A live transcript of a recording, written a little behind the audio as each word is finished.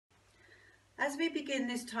As we begin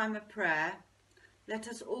this time of prayer, let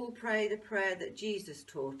us all pray the prayer that Jesus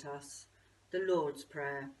taught us, the Lord's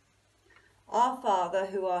Prayer. Our Father,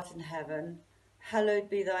 who art in heaven,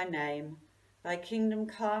 hallowed be thy name. Thy kingdom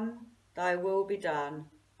come, thy will be done,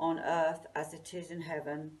 on earth as it is in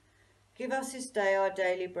heaven. Give us this day our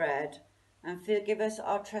daily bread, and forgive us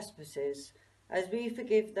our trespasses, as we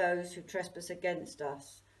forgive those who trespass against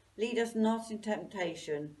us. Lead us not in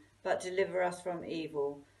temptation, but deliver us from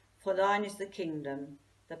evil. For thine is the kingdom,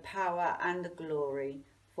 the power and the glory,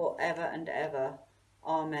 for ever and ever.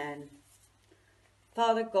 Amen.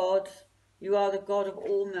 Father God, you are the God of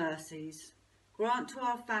all mercies. Grant to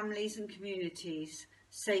our families and communities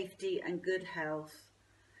safety and good health.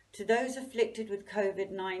 To those afflicted with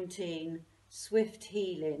COVID-19, swift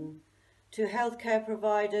healing. To healthcare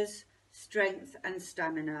providers, strength and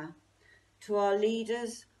stamina. To our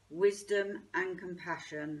leaders, wisdom and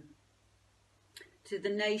compassion. To the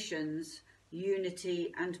nations,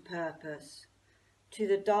 unity and purpose. To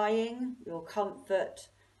the dying, your comfort,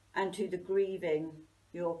 and to the grieving,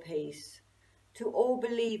 your peace. To all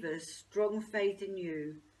believers, strong faith in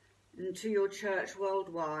you, and to your church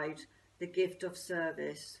worldwide, the gift of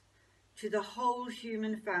service. To the whole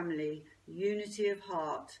human family, unity of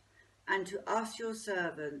heart, and to us, your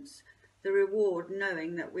servants, the reward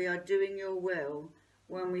knowing that we are doing your will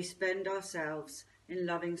when we spend ourselves in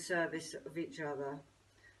loving service of each other.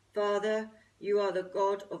 Father, you are the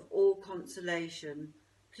God of all consolation.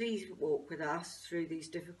 Please walk with us through these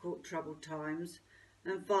difficult, troubled times.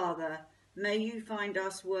 And Father, may you find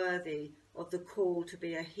us worthy of the call to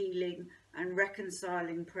be a healing and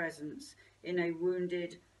reconciling presence in a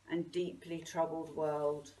wounded and deeply troubled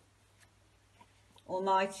world.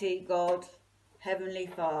 Almighty God, Heavenly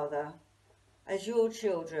Father, as your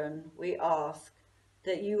children, we ask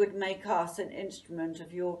that you would make us an instrument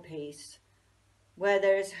of your peace. Where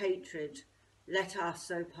there is hatred, let us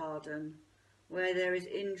so pardon. Where there is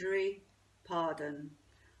injury, pardon.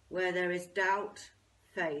 Where there is doubt,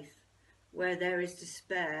 faith. Where there is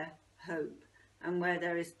despair, hope. And where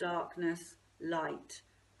there is darkness, light.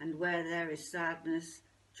 And where there is sadness,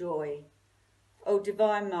 joy. O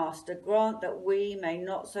Divine Master, grant that we may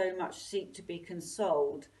not so much seek to be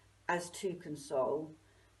consoled as to console,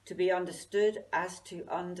 to be understood as to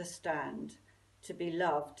understand, to be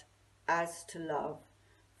loved as to love.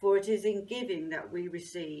 For it is in giving that we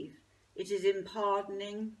receive, it is in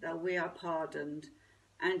pardoning that we are pardoned,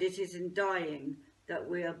 and it is in dying that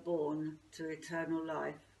we are born to eternal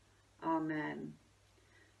life. Amen.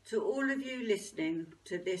 To all of you listening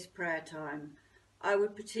to this prayer time, I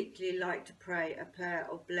would particularly like to pray a prayer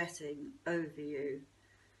of blessing over you.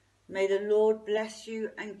 May the Lord bless you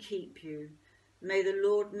and keep you. May the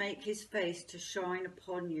Lord make his face to shine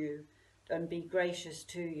upon you and be gracious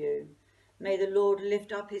to you. May the Lord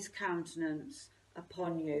lift up his countenance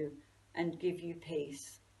upon you and give you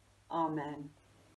peace. Amen.